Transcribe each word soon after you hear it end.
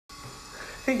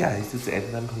Hey guys, it's Ed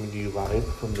and I'm coming to you live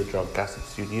from the Drunk Gossip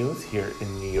Studios here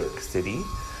in New York City.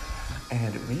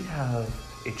 And we have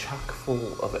a chock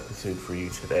full of episode for you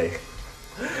today.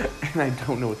 And I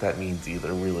don't know what that means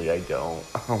either, really, I don't.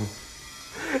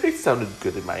 It sounded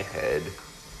good in my head.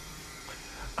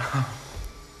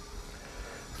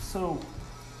 So,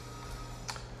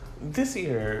 this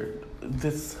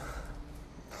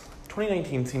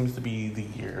 2019 seems to be the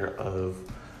year of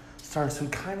stars who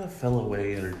kind of fell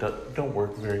away or don't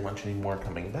work very much anymore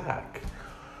coming back.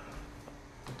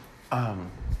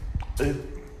 The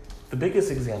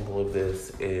biggest example of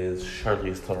this is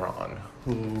Charlize Theron,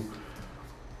 who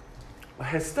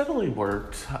has steadily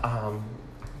worked,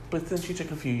 but then she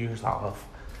took a few years off,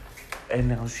 and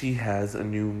now she has a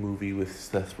new movie with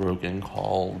Seth Rogen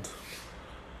called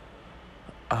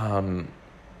Long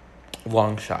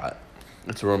Shot.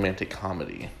 It's a romantic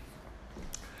comedy.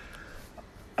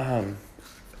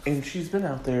 And she's been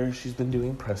out there, she's been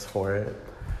doing press for it.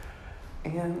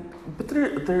 But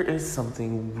there is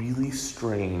something really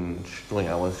strange going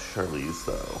on with Charlize,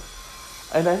 though.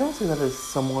 And I don't say that as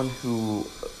someone who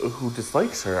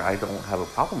dislikes her. I don't have a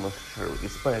problem with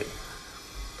Charlize, but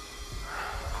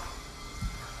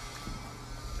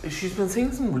she's been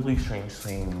saying some really strange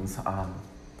things.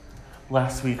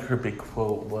 Last week, her big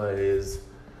quote was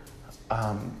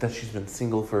that she's been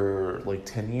single for like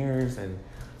 10 years and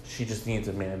she just needs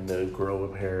a man to grow a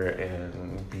pair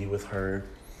and be with her.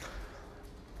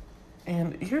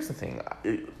 And here's the thing.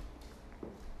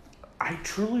 I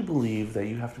truly believe that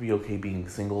you have to be okay being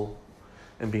single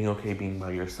and being okay being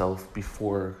by yourself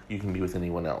before you can be with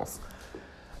anyone else.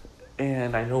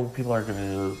 And I know people are going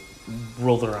to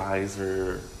roll their eyes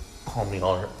or call me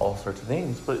all sorts of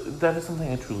names, but that is something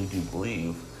I truly do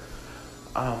believe.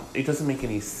 It doesn't make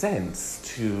any sense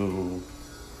to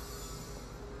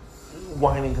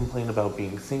whine and complain about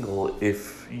being single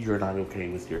if you're not okay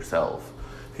with yourself.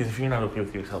 Because if you're not okay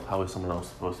with yourself, how is someone else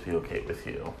supposed to be okay with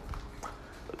you?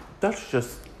 That's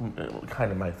just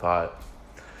kind of my thought.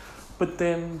 But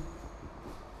then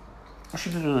she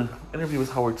did an interview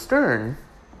with Howard Stern,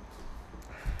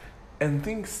 and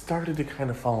things started to kind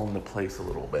of fall into place a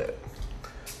little bit.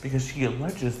 Because she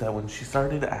alleges that when she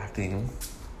started acting,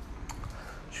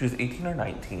 she was 18 or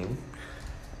 19,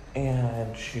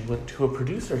 and she went to a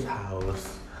producer's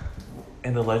house,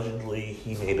 and allegedly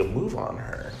he made a move on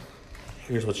her.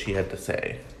 Here's what she had to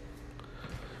say.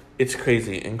 It's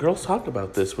crazy, and girls talk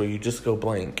about this where you just go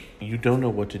blank. You don't know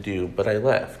what to do, but I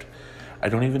left. I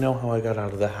don't even know how I got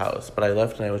out of the house, but I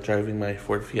left and I was driving my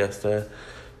Ford Fiesta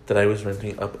that I was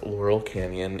renting up Laurel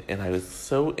Canyon, and I was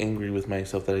so angry with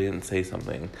myself that I didn't say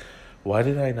something. Why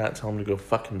did I not tell him to go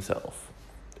fuck himself?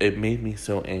 It made me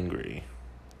so angry.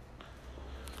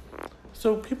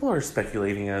 So people are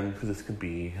speculating on who this could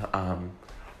be.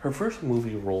 Her first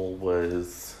movie role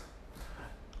was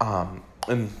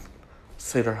in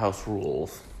Slater House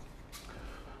Rules,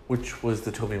 which was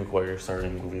the Tobey Maguire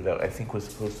starring movie that I think was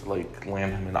supposed to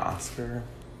land him an Oscar.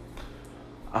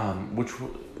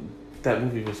 That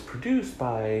movie was produced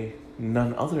by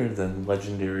none other than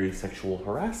legendary sexual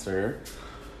harasser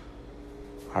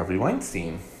Harvey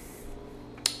Weinstein.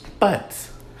 But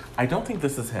I don't think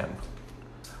this is him.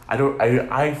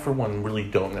 I for one really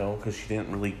don't know because she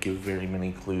didn't really give very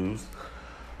many clues.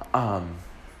 But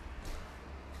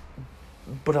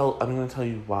I'm going to tell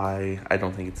you why I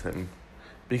don't think it's him.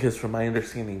 Because from my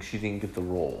understanding, she didn't get the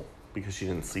role because she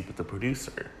didn't sleep with the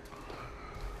producer.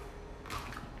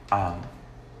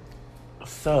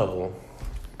 So,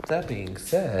 that being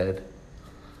said,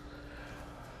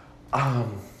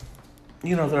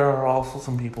 there are also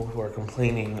some people who are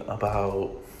complaining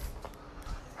about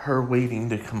her waiting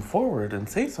to come forward and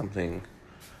say something.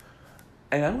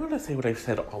 And I'm going to say what I've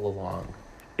said all along.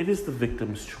 It is the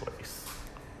victim's choice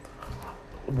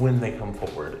when they come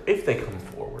forward, if they come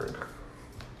forward.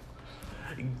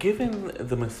 Given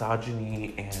the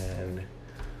misogyny and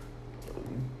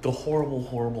the horrible,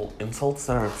 horrible insults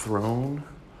that are thrown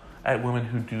at women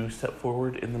who do step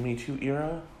forward in the Me Too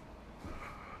era,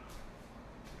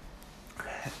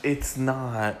 it's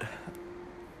not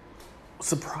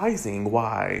surprising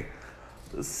why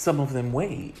some of them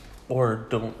wait or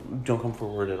don't come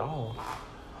forward at all.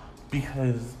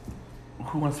 Because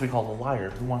who wants to be called a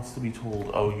liar? Who wants to be told,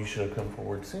 oh, you should have come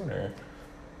forward sooner?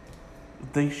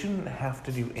 They shouldn't have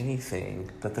to do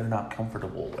anything that they're not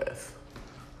comfortable with.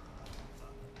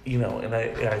 And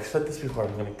I've said this before,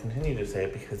 I'm going to continue to say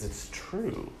it because it's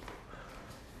true.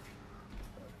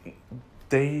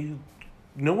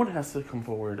 No one has to come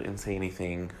forward and say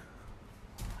anything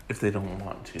if they don't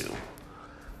want to.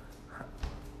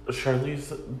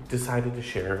 Charlize decided to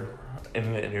share in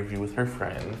an interview with her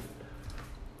friend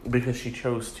because she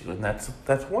chose to, and that's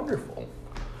wonderful.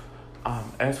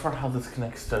 As for how this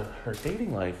connects to her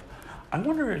dating life, I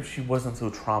wonder if she wasn't so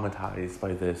traumatized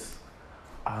by this,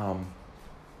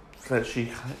 that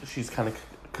she's kind of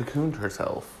cocooned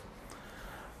herself.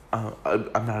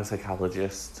 I'm not a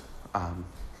psychologist,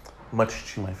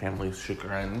 much to my family's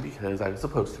chagrin, because I was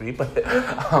supposed to be, but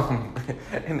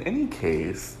in any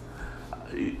case,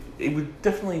 it would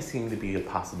definitely seem to be a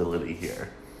possibility here.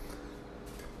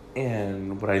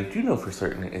 And what I do know for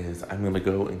certain is I'm going to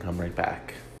go and come right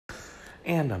back.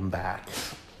 And I'm back.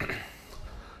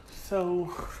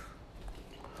 So,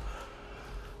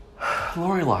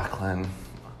 Lori Loughlin,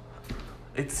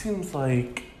 it seems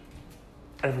like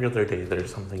every other day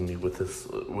there's something new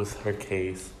with her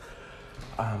case.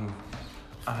 On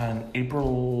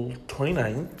April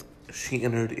 29th, she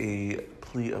entered a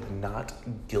plea of not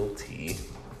guilty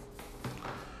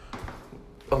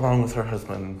along with her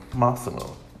husband,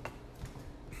 Massimo.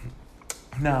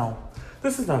 Now,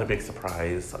 this is not a big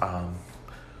surprise.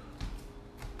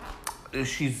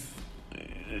 She's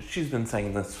been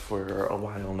saying this for a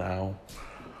while now.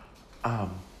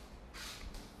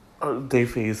 They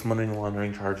face money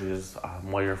laundering charges,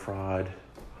 wire fraud,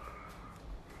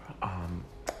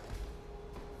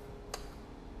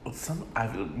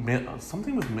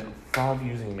 something with fraud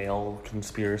using mail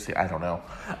conspiracy. I don't know.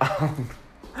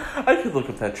 I could look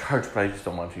up that charge, but I just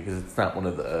don't want to because it's not one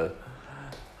of the.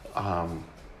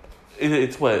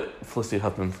 It's what Felicity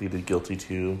Huffman pleaded guilty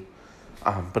to,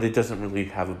 but it doesn't really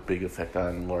have a big effect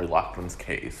on Lori Loughlin's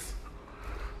case.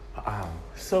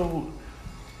 So,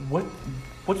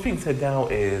 what's being said now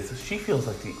is she feels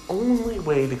like the only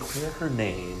way to clear her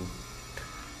name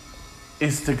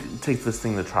is to take this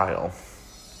thing to trial.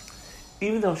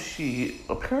 Even though she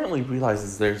apparently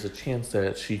realizes there's a chance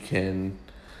that she can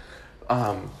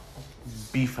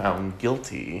be found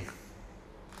guilty.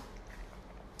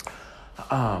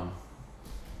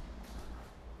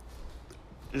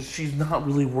 She's not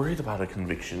really worried about a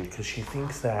conviction because she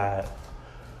thinks that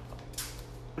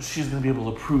she's going to be able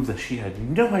to prove that she had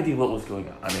no idea what was going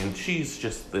on. And she's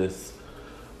just this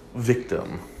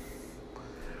victim,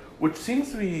 which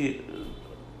seems to be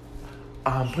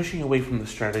pushing away from the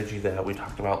strategy that we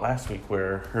talked about last week,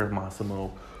 where her and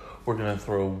Massimo were going to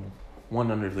throw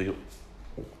one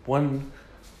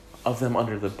of them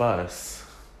under the bus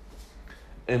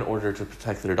in order to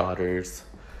protect their daughters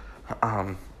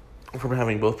from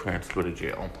having both parents go to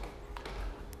jail.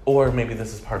 Or maybe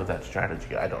this is part of that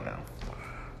strategy. I don't know.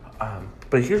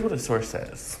 But here's what a source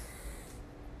says.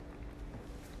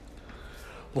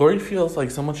 Lori feels like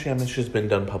so much damage has been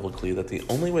done publicly that the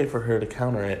only way for her to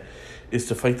counter it is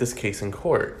to fight this case in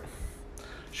court.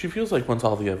 She feels like once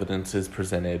all the evidence is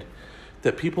presented,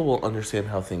 that people will understand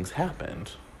how things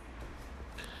happened.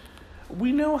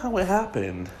 We know how it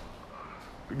happened.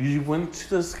 You went to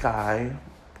this guy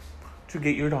to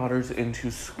get your daughters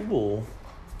into school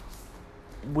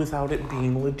without it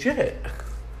being legit.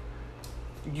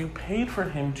 You paid for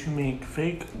him to make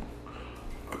fake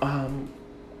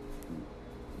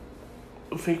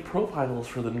profiles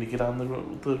for them to get on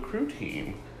the crew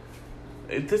team.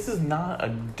 This is not a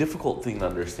difficult thing to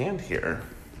understand here.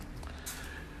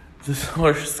 The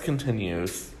source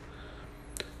continues.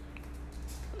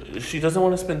 She doesn't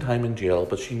want to spend time in jail,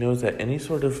 but she knows that any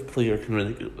sort of plea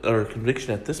or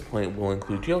conviction at this point will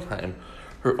include jail time.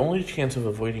 Her only chance of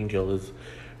avoiding jail is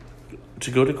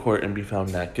to go to court and be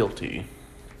found not guilty.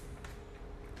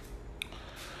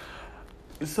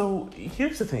 So,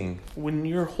 here's the thing. When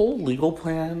your whole legal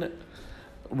plan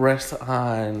rests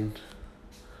on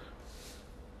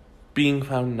being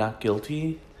found not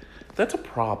guilty, that's a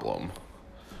problem.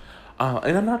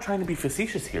 And I'm not trying to be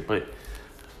facetious here, but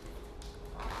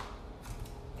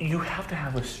you have to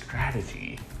have a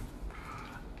strategy.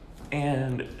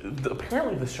 And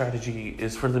apparently the strategy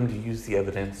is for them to use the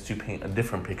evidence to paint a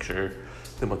different picture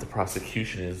than what the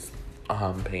prosecution is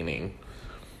painting.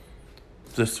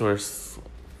 The source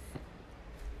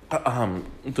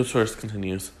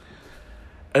continues.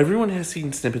 Everyone has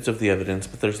seen snippets of the evidence,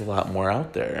 but there's a lot more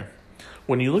out there.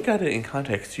 When you look at it in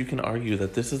context, you can argue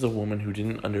that this is a woman who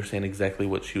didn't understand exactly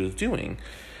what she was doing,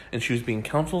 and she was being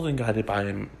counseled and guided by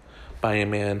a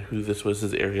man who this was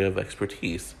his area of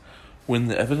expertise. When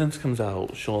the evidence comes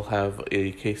out, she'll have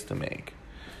a case to make.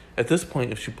 At this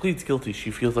point, if she pleads guilty, she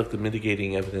feels like the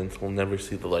mitigating evidence will never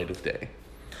see the light of day.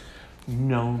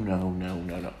 No.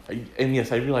 And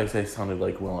yes, I realize I sounded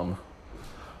like Willem.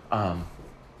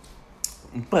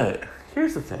 But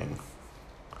here's the thing.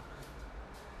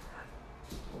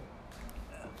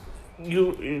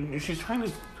 She's trying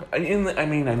to... I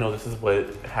know this is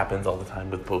what happens all the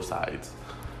time with both sides.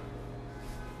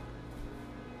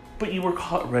 but you were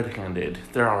caught red-handed.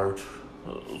 There are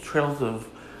trails of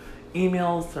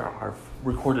emails, there are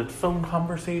recorded phone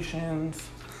conversations.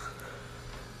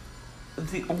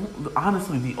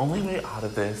 Honestly, the only way out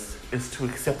of this is to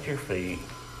accept your fate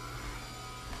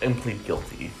and plead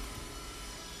guilty.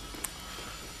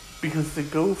 Because to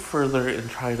go further and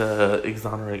try to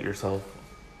exonerate yourself,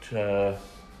 to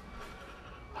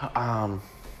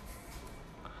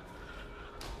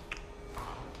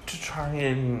try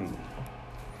and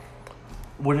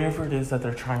whatever it is that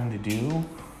they're trying to do,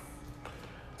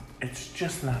 it's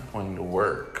just not going to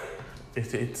work.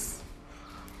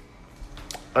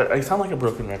 I sound like a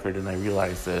broken record, and I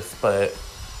realize this, but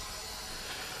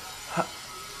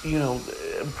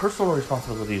personal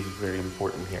responsibility is very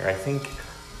important here. I think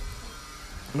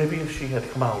maybe if she had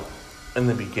come out in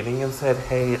the beginning and said,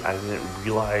 "Hey, I didn't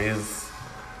realize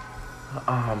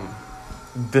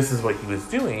this is what he was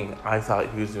doing. I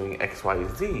thought he was doing X, Y,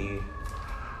 Z,"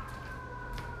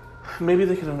 maybe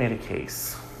they could have made a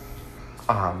case.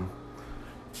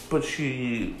 But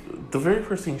the very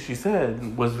first thing she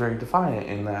said was very defiant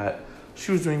in that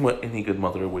she was doing what any good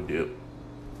mother would do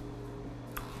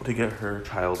to get her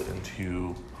child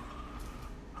into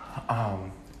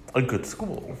a good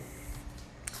school.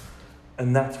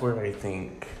 And that's where I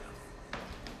think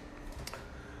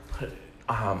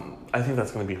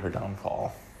that's going to be her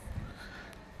downfall.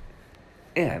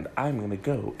 And I'm going to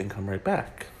go and come right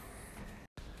back.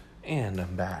 And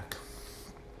I'm back.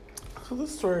 So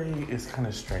this story is kind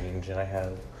of strange, and I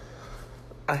have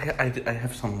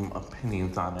some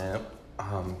opinions on it,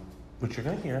 which you're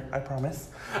going to hear, I promise.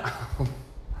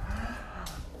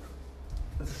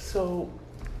 So,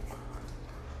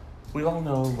 we all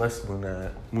know Les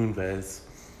Moonves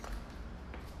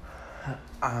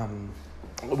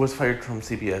was fired from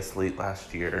CBS late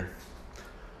last year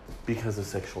because of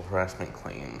sexual harassment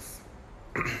claims.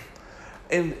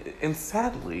 And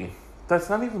sadly, that's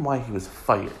not even why he was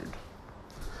fired,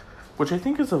 which I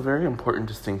think is a very important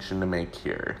distinction to make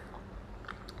here.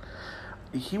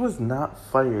 He was not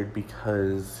fired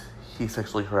because he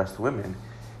sexually harassed women.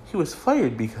 He was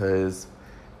fired because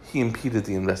he impeded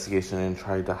the investigation and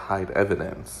tried to hide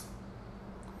evidence.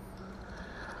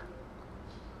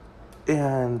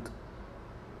 And,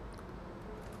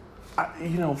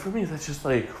 for me, that's just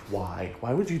like, why?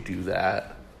 Why would you do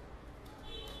that?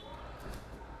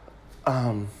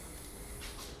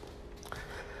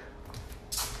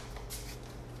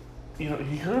 He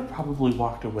could have probably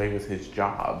walked away with his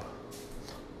job.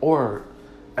 Or,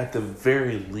 at the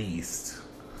very least,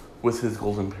 with his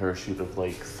golden parachute of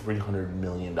like $300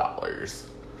 million.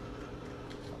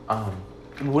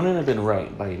 It wouldn't have been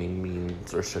right by any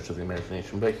means or stretch of the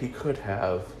imagination, but he could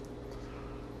have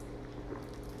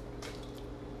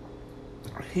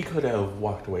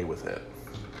walked away with it.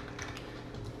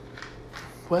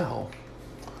 Well,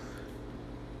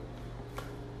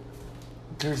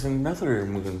 there's another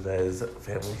Moonves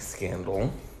family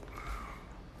scandal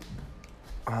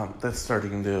that's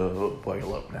starting to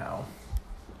boil up now.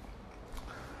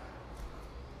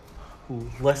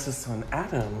 Les's son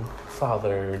Adam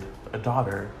fathered a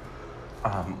daughter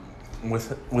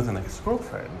with an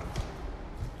ex-girlfriend.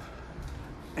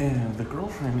 And the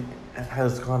girlfriend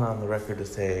has gone on the record to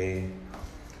say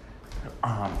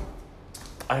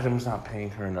Adam's not paying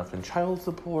her enough in child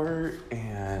support,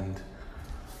 and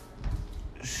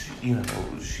she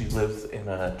lives in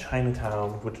a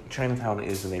Chinatown, which Chinatown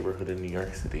is a neighborhood in New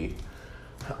York City,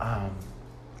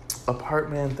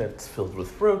 apartment that's filled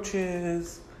with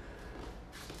roaches,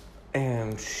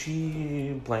 and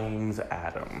she blames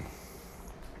Adam.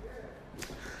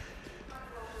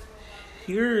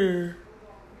 Here's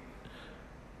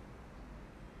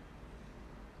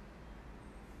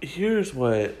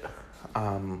what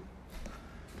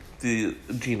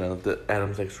Gina,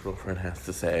 Adam's ex-girlfriend, has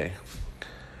to say.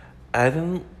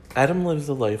 Adam lives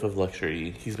a life of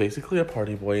luxury. He's basically a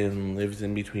party boy and lives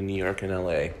in between New York and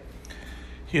LA.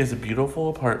 He has a beautiful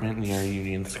apartment near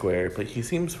Union Square, but he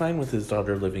seems fine with his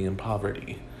daughter living in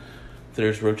poverty.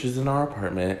 There's roaches in our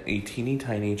apartment, a teeny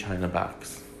tiny china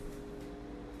box.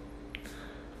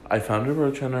 I found a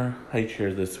roach on our high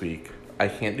chair this week. I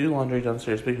can't do laundry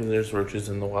downstairs because there's roaches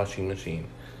in the washing machine.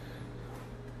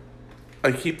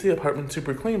 I keep the apartment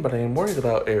super clean, but I am worried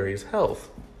about Ari's health.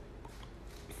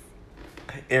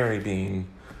 Ari being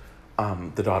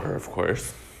the daughter, of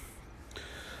course.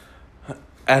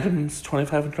 Adam's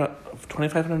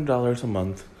 $2,500 a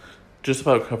month just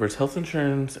about covers health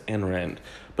insurance and rent,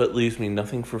 but leaves me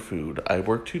nothing for food. I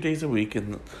work 2 days a week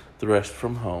and the rest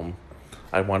from home.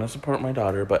 I want to support my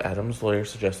daughter, but Adam's lawyer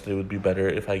suggested it would be better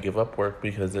if I give up work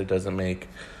because it doesn't make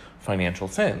financial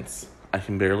sense. I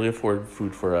can barely afford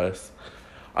food for us.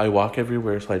 I walk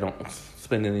everywhere so I don't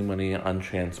spend any money on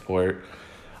transport.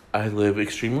 I live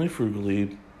extremely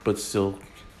frugally, but still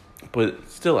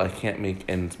I can't make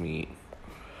ends meet.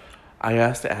 I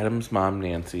asked Adam's mom,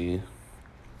 Nancy,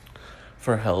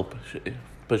 for help,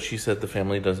 but she said the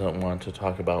family doesn't want to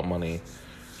talk about money.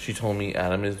 She told me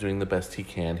Adam is doing the best he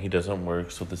can. He doesn't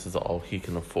work, so this is all he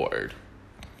can afford.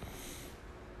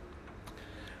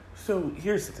 So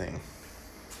here's the thing.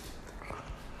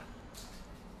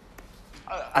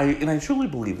 I truly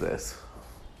believe this.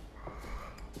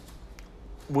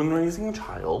 When raising a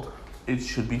child, it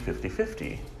should be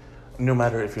 50-50. No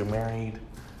matter if you're married,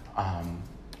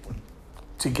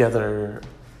 together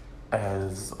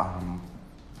as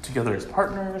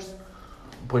partners,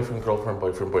 boyfriend,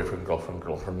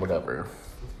 girlfriend, whatever.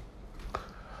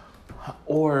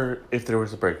 Or if there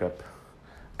was a breakup,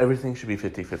 everything should be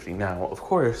 50-50. Now, of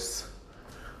course,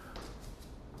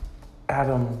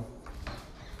 Adam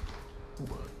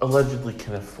allegedly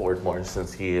can afford more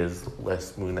since he is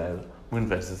Les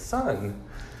Moonves' son,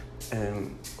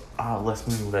 and Les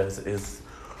Moonves is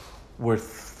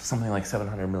worth something like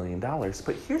 $700 million.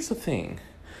 But here's the thing,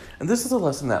 and this is a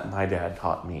lesson that my dad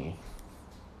taught me.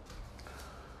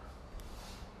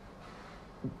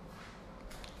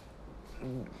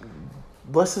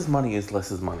 Les's money is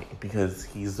Les's money because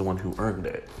he's the one who earned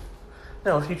it.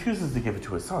 Now, if he chooses to give it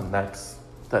to his son, that's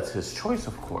his choice,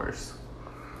 of course.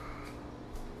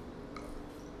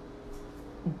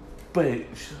 But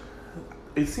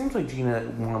it seems like Gina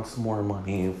wants more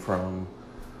money from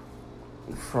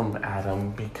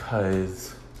Adam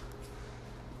because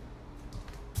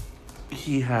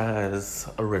he has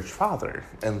a rich father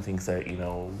and thinks that,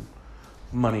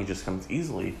 money just comes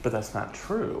easily, but that's not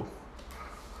true.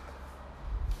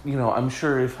 I'm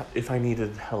sure if I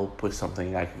needed help with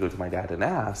something, I could go to my dad and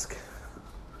ask.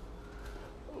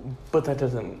 But that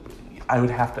doesn't...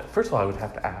 First of all, I would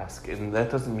have to ask, and that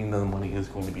doesn't mean that the money is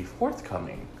going to be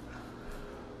forthcoming.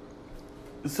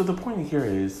 So the point here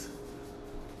is,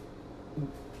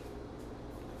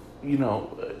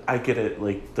 I get it,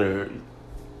 like,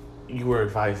 you were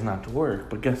advised not to work,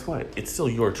 but guess what? It's still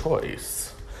your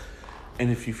choice. And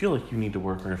if you feel like you need to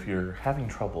work, or if you're having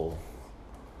trouble,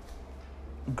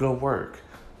 go work.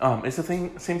 It's the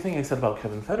same thing I said about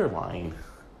Kevin Federline.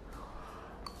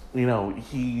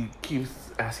 He keeps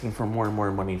asking for more and more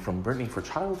money from Britney for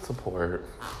child support.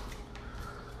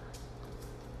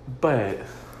 But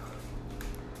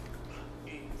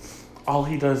all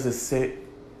he does is sit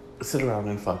around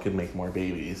and fucking make more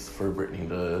babies for Britney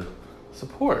to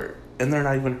support. And they're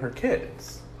not even her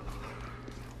kids.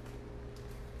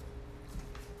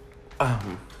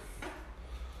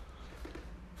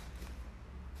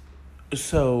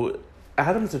 So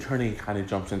Adam's attorney kind of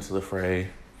jumps into the fray.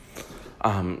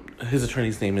 His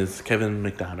attorney's name is Kevin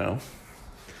McDonough.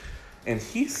 And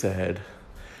he said,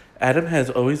 Adam has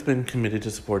always been committed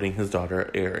to supporting his daughter,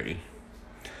 Ari.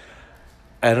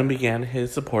 Adam began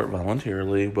his support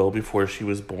voluntarily well before she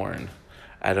was born.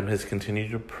 Adam has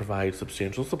continued to provide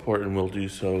substantial support and will do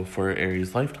so for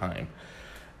Ari's lifetime.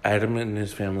 Adam and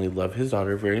his family love his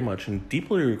daughter very much and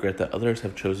deeply regret that others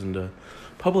have chosen to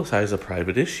publicize a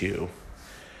private issue.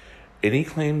 Any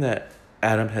claim that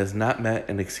Adam has not met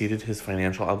and exceeded his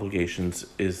financial obligations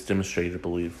is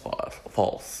demonstrably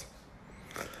false.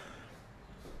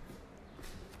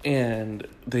 And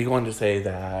they go on to say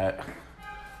that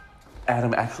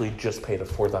Adam actually just paid a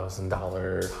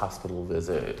 $4,000 hospital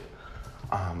visit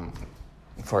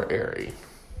for Ari.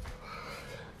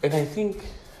 And I think,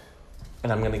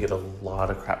 and I'm going to get a lot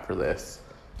of crap for this,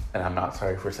 and I'm not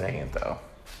sorry for saying it though,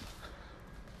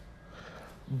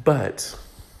 but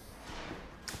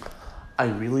I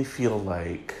really feel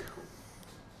like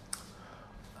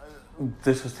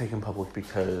this was taken public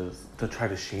because to try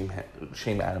to shame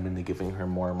Adam into giving her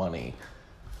more money.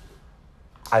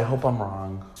 I hope I'm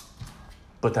wrong,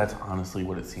 but that's honestly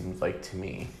what it seems like to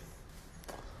me.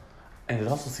 And it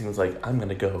also seems like I'm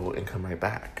gonna go and come right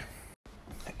back.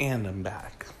 And I'm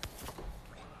back.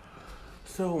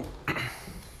 So,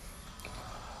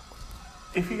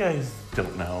 if you guys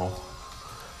don't know,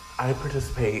 I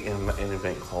participate in an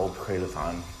event called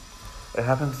Create-a-thon. It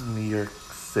happens in New York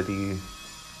City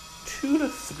 2 to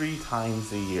 3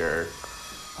 times a year.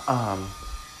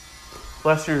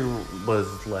 Last year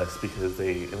was less because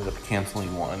they ended up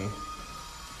canceling one.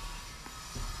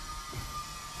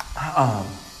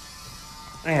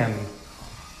 And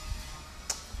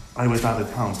I was out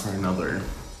of town for another.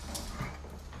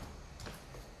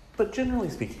 But generally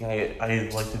speaking, I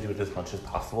like to do it as much as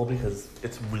possible because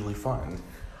it's really fun.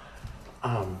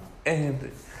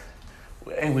 And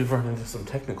we've run into some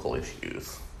technical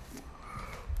issues,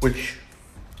 which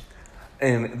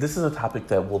And this is a topic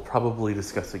that we'll probably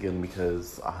discuss again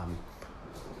because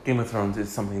Game of Thrones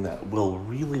is something that Will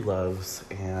really loves,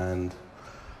 and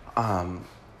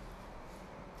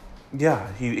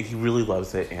yeah, he really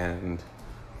loves it, and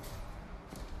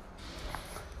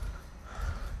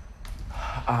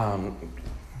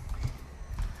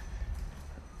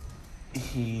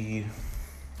he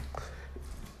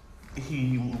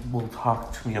will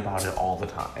talk to me about it all the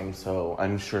time, so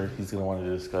I'm sure he's going to want to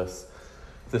discuss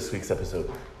this week's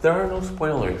episode. There are no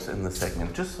spoilers in this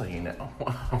segment, just so you know.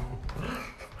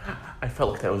 I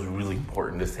felt like that was really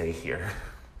important to say here.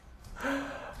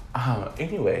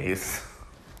 Anyways,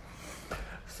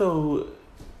 so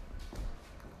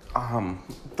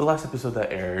the last episode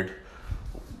that aired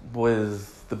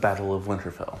was the Battle of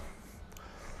Winterfell.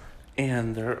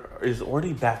 And there is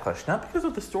already backlash, not because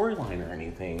of the storyline or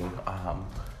anything.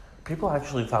 People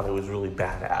actually thought it was really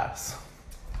badass.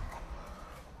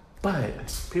 But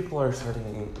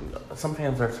some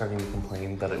fans are starting to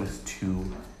complain that it was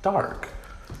too dark.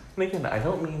 And again, I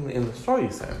don't mean in the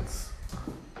story sense.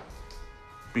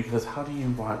 Because how do you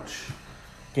watch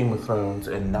Game of Thrones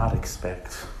and not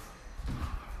expect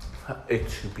it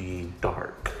to be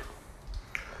dark?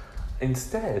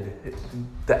 Instead,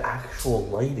 the actual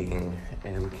lighting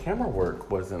and camera work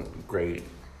wasn't great.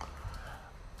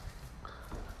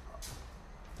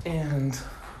 And,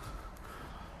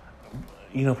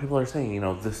 people are saying,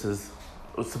 this is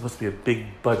supposed to be a big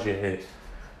budget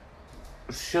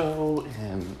show,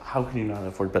 and how can you not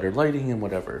afford better lighting and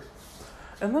whatever?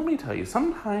 And let me tell you,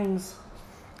 sometimes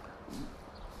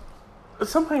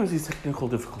these technical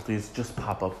difficulties just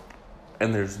pop up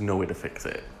and there's no way to fix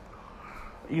it.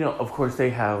 Of course, they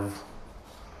have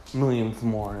millions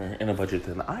more in a budget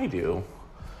than I do,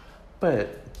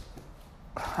 but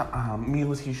me,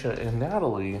 Letitia, and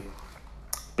Natalie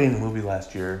made a movie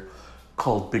last year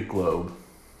called Big Globe,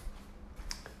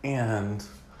 and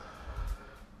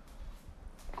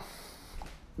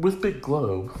with Big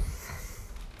Globe,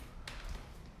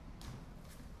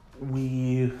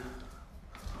 we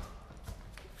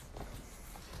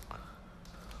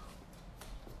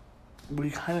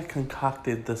kind of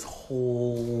concocted this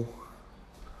whole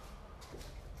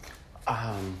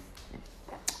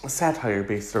satire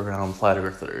based around flat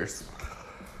earthers,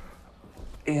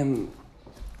 and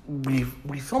we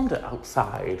filmed it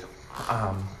outside.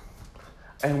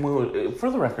 And for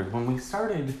the record, when we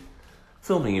started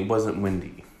filming, it wasn't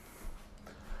windy,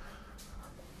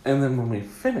 and then when we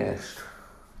finished,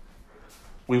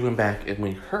 we went back and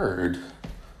we heard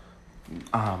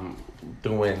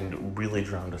the wind really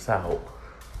drowned us out,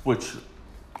 which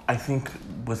I think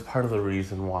was part of the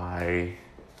reason why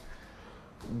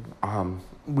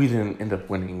we didn't end up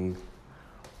winning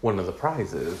one of the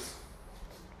prizes.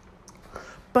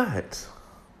 But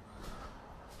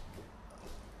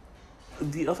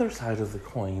the other side of the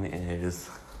coin is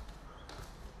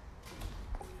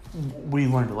we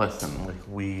learned a lesson. Like,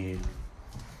 we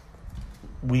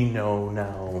know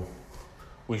now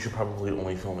we should probably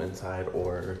only film inside,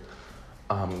 or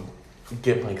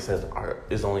get mics that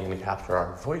is only going to capture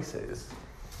our voices.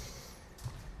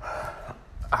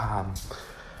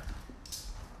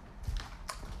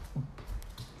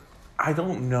 I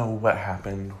don't know what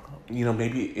happened.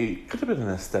 Maybe it could have been an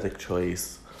aesthetic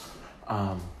choice.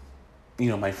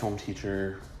 My film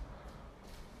teacher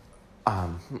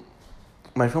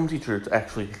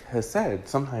actually has said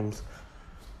sometimes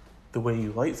the way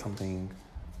you light something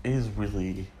is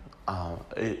really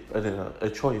a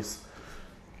choice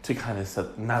to kind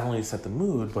of not only set the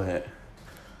mood, but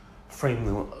frame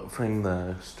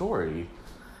the story.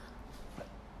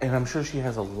 And I'm sure she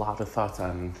has a lot of thoughts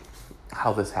on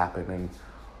how this happened and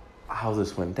how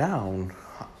this went down.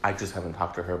 I just haven't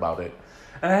talked to her about it.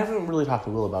 And I haven't really talked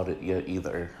to Will about it yet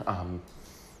either.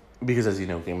 Because as you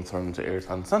know, Game of Thrones airs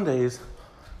on Sundays,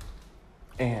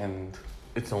 and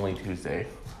it's only Tuesday.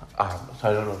 So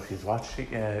I don't know if he's watched it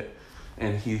yet,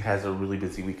 and he has a really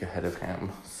busy week ahead of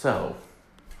him. So,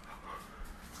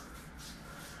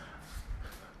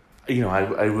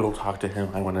 I will talk to him.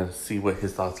 I want to see what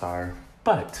his thoughts are.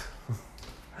 But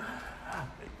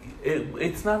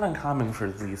it's not uncommon for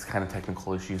these kind of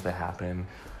technical issues to happen,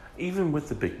 even with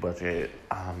the big budget.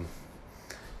 I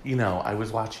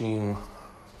was watching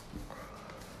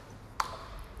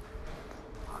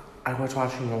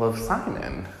Love,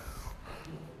 Simon,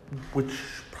 which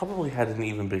probably had an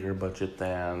even bigger budget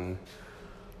than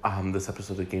this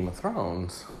episode of Game of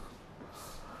Thrones.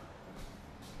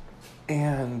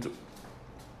 And,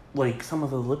 some of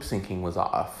the lip syncing was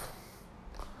off.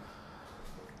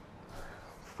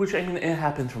 Which, it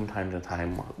happens from time to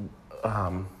time.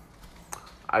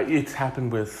 It's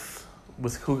happened with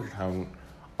Cougar Town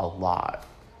a lot.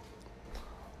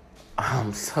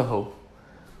 So,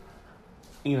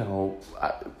 you know,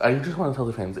 I just want to tell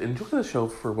the fans, enjoy the show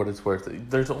for what it's worth.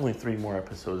 There's only 3 more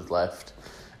episodes left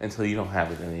until you don't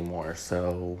have it anymore.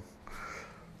 So,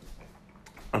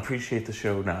 appreciate the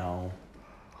show now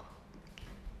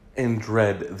and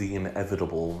dread the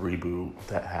inevitable reboot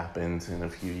that happens in a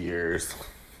few years.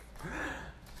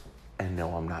 And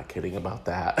no, I'm not kidding about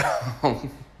that.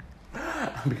 I'm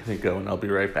gonna go and I'll be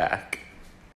right back.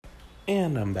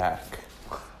 And I'm back.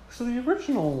 So the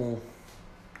original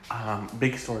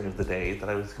big story of the day that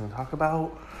I was going to talk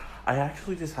about, I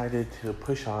actually decided to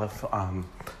push off. I'm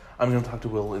going to talk to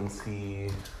Will and see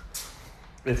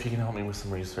if he can help me with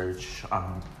some research.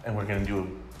 And we're going to do a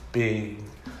big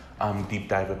deep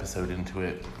dive episode into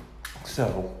it.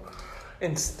 So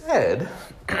instead,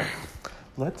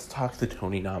 let's talk the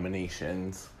Tony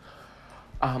nominations.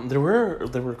 There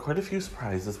were quite a few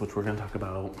surprises, which we're going to talk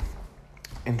about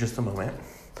in just a moment.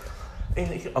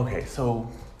 Okay,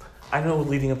 so I know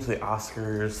leading up to the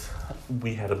Oscars,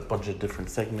 we had a bunch of different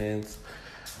segments,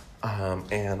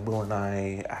 and Will and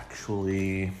I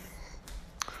actually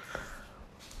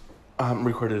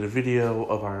recorded a video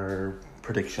of our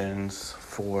predictions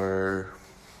for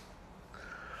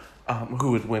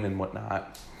who would win and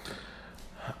whatnot.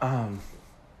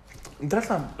 That's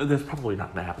probably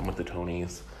not going to happen with the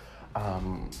Tonys.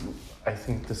 I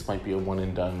think this might be a one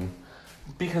and done.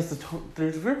 Because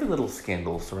there's very little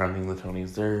scandal surrounding the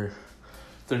Tonys.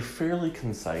 They're fairly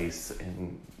concise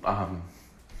and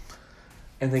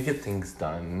they get things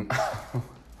done,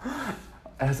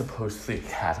 as opposed to the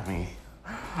Academy.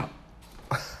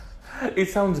 It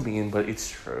sounds mean, but it's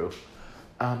true.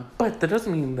 But that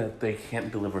doesn't mean that they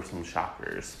can't deliver some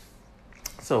shockers.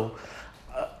 So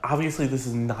obviously, this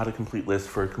is not a complete list.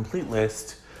 For a complete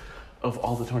list of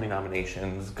all the Tony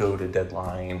nominations, go to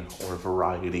Deadline or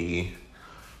Variety.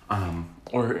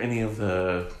 Or any of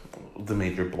the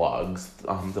major blogs,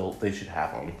 they should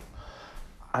have them.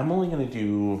 I'm only going to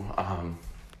do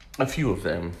a few of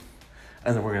them,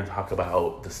 and then we're going to talk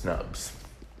about the snubs.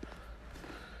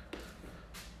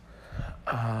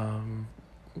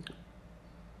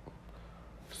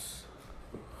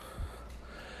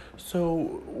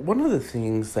 So one of the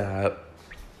things that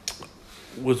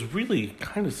was really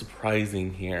kind of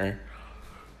surprising here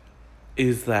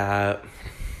is that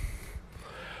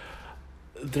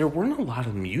there weren't a lot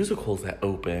of musicals that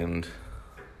opened.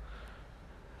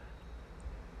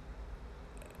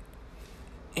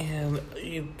 And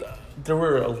there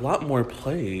were a lot more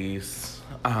plays.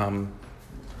 I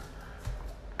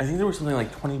think there were something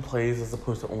like 20 plays as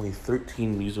opposed to only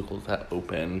 13 musicals that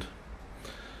opened,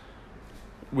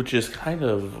 which is kind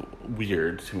of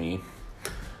weird to me.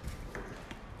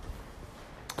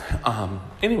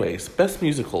 Anyways, Best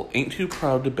Musical, Ain't Too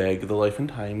Proud to Beg, The Life and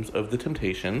Times of the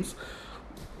Temptations,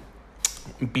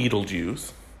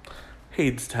 Beetlejuice,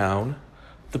 Hadestown,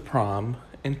 The Prom,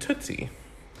 and Tootsie.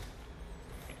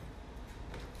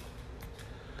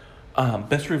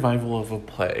 Best Revival of a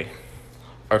Play,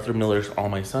 Arthur Miller's All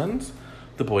My Sons,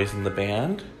 The Boys in the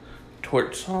Band,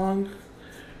 Torch Song,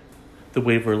 The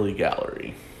Waverly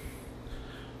Gallery.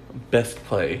 Best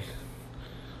Play,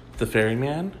 The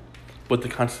Ferryman, What the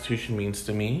Constitution Means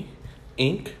to Me,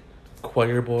 Ink,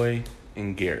 Choir Boy,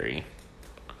 and Gary.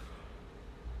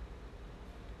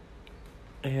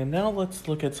 And now let's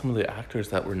look at some of the actors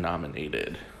that were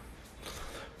nominated.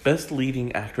 Best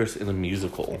Leading Actress in a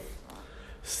Musical,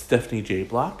 Stephanie J.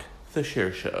 Block, The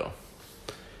Cher Show.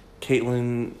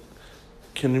 Caitlin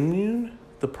Kinnaman,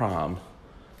 The Prom.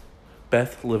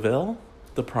 Beth Lavelle,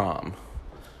 The Prom.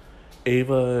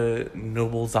 Ava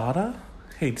Noblezada,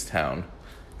 Hadestown.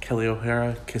 Kelly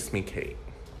O'Hara, Kiss Me Kate.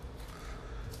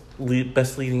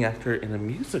 Best Leading Actor in a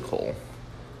Musical,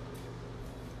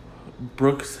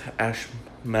 Brooks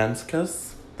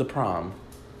Ashmanskas, The Prom.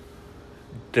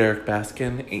 Derek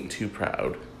Baskin, Ain't Too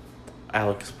Proud.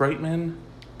 Alex Brightman,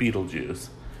 Beetlejuice.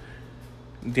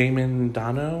 Damon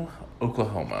Dano,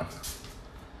 Oklahoma.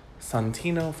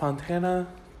 Santino Fontana,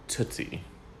 Tootsie.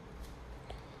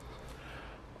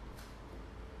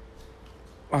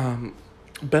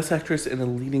 Best Actress in a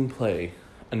Leading Play,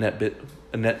 Annette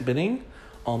Bening,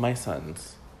 All My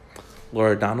Sons.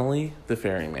 Laura Donnelly, The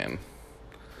Ferryman.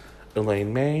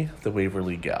 Elaine May, The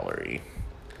Waverly Gallery.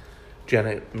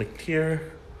 Janet McTeer,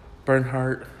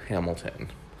 Bernhardt, Hamilton.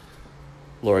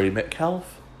 Laurie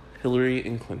Metcalf, Hillary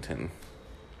and Clinton.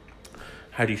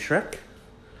 Heidi Schreck,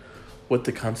 What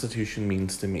the Constitution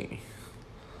Means to Me.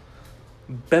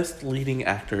 Best Leading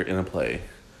Actor in a Play,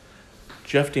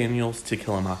 Jeff Daniels, To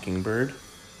Kill a Mockingbird.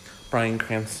 Bryan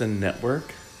Cranston,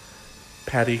 Network.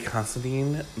 Patty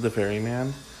Considine, The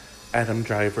Ferryman. Adam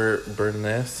Driver, Burn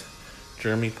This,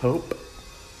 Jeremy Pope,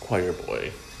 Choir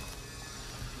Boy.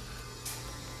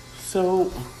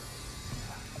 So,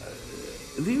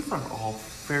 these are all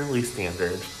fairly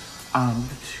standard.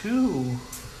 Two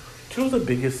of the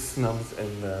biggest snubs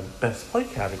in the Best Play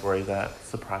category that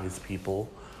surprised people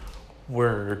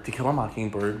were To Kill a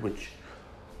Mockingbird, which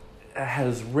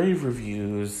has rave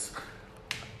reviews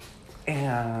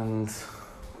and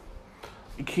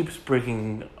it keeps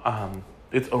breaking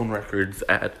its own records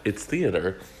at its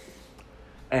theater.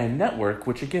 And Network,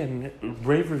 which again,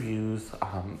 rave reviews,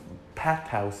 packed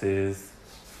houses.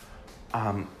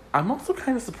 I'm also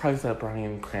kind of surprised that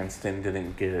Bryan Cranston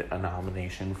didn't get a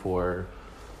nomination for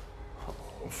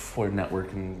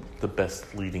Network in the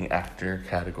Best Leading Actor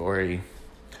category.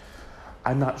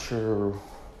 I'm not sure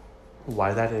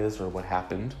why that is or what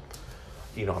happened.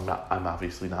 You know, I'm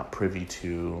obviously not privy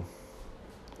to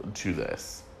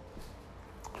this.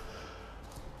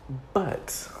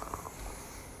 But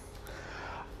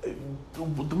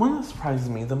the one that surprised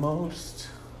me the most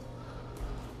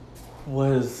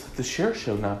was The Cher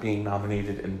Show not being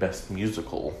nominated in Best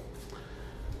Musical.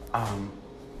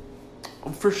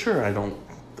 For sure, I don't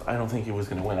think it was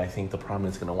going to win. I think The Prom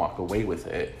is going to walk away with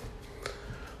it.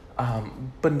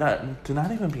 But to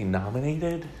not even be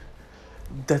nominated,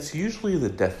 that's usually the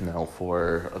death knell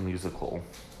for a musical.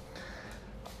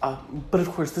 But of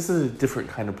course, this is a different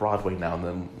kind of Broadway now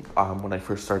than when I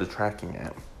first started tracking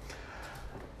it.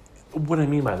 What I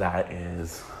mean by that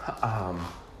is,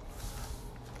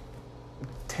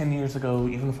 10 years ago,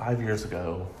 even 5 years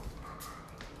ago,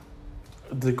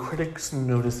 the critics'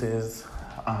 notices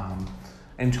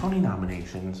and Tony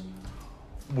nominations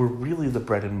were really the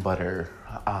bread and butter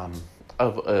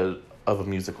of a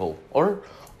musical or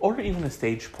even a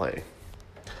stage play.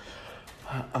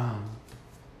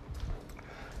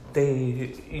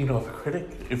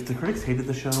 If the critics hated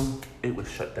the show, it was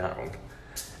shut down.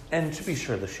 And to be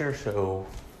sure, The Cher Show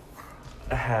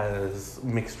has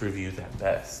mixed reviews at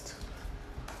best.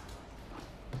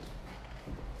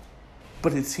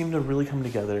 But it seemed to really come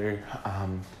together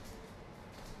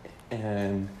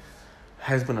and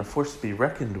has been a force to be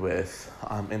reckoned with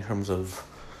in terms of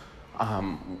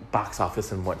box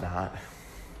office and whatnot.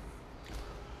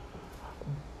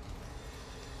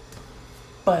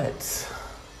 But,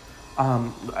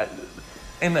 the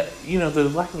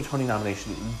lack of a Tony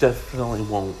nomination definitely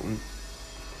won't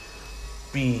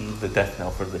be the death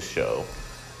knell for this show.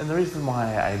 And the reason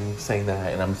why I'm saying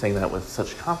that, and I'm saying that with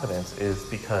such confidence, is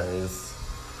because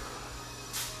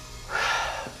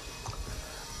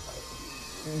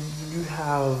you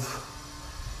have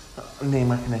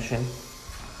name recognition,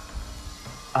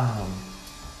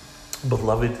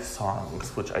 beloved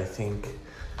songs, which I think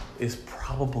is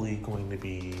probably going to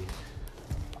be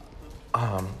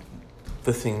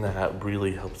the thing that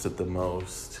really helps it the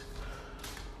most.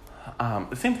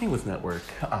 Same thing with Network,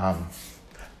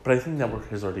 but I think Network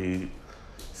has already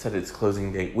set its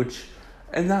closing date,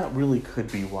 and that really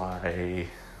could be why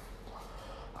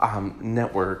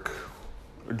Network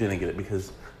didn't get it,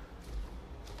 because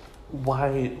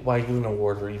why give an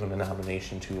award or even a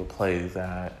nomination to a play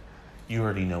that you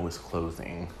already know is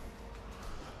closing?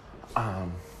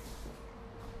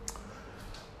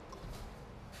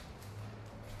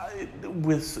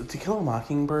 With To Kill a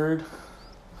Mockingbird,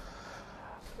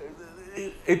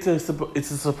 it's a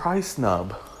surprise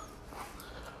snub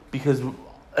because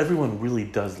everyone really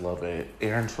does love it.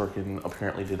 Aaron Sorkin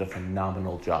apparently did a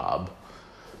phenomenal job,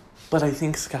 but I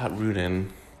think Scott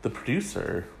Rudin, the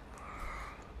producer,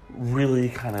 really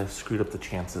kind of screwed up the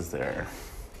chances there.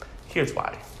 Here's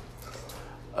why.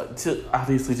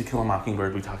 To Kill a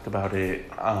Mockingbird, we talked about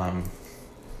it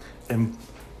in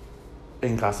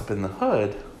Gossip in the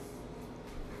Hood,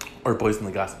 or Boys in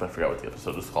the Gossip, I forgot what the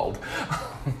episode is called,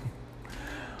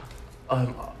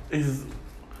 is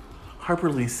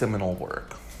Harper Lee's seminal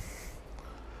work.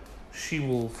 She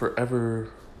will forever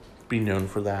be known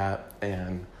for that,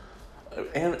 and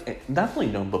not only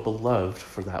known, but beloved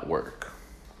for that work.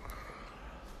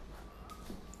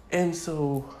 And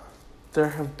so there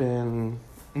have been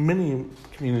many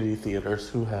community theaters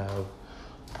who have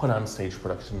put on stage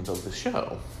productions of the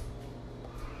show.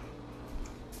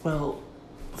 Well,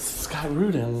 Scott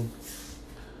Rudin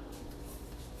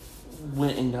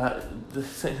went and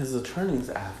sent his attorneys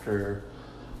after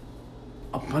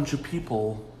a bunch of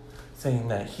people saying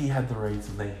that he had the rights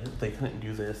and they couldn't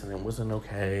do this and it wasn't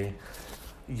okay,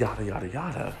 yada, yada,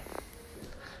 yada.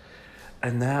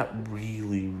 And that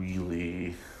really,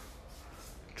 really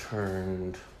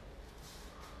turned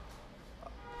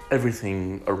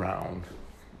everything around.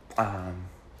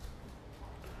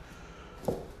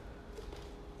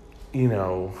 you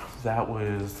know, that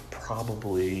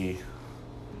probably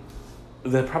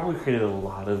created a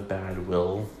lot of bad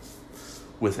will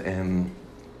within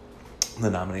the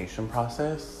nomination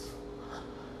process.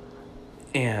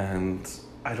 And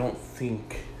I don't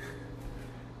think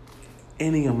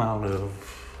any amount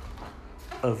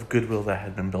of goodwill that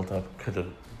had been built up could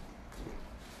have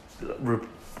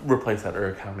replaced that or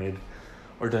accounted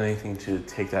or done anything to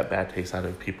take that bad taste out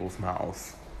of people's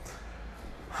mouths.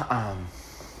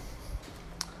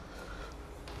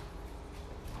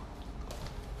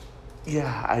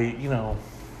 Yeah, I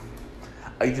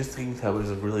just think that was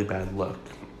a really bad look.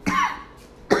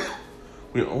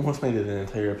 We almost made it an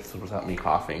entire episode without me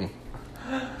coughing.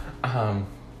 And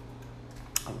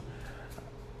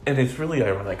it's really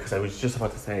ironic because I was just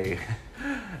about to say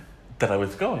that I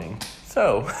was going.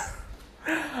 So,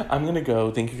 I'm going to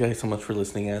go. Thank you guys so much for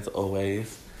listening as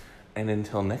always. And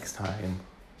until next time,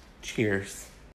 cheers.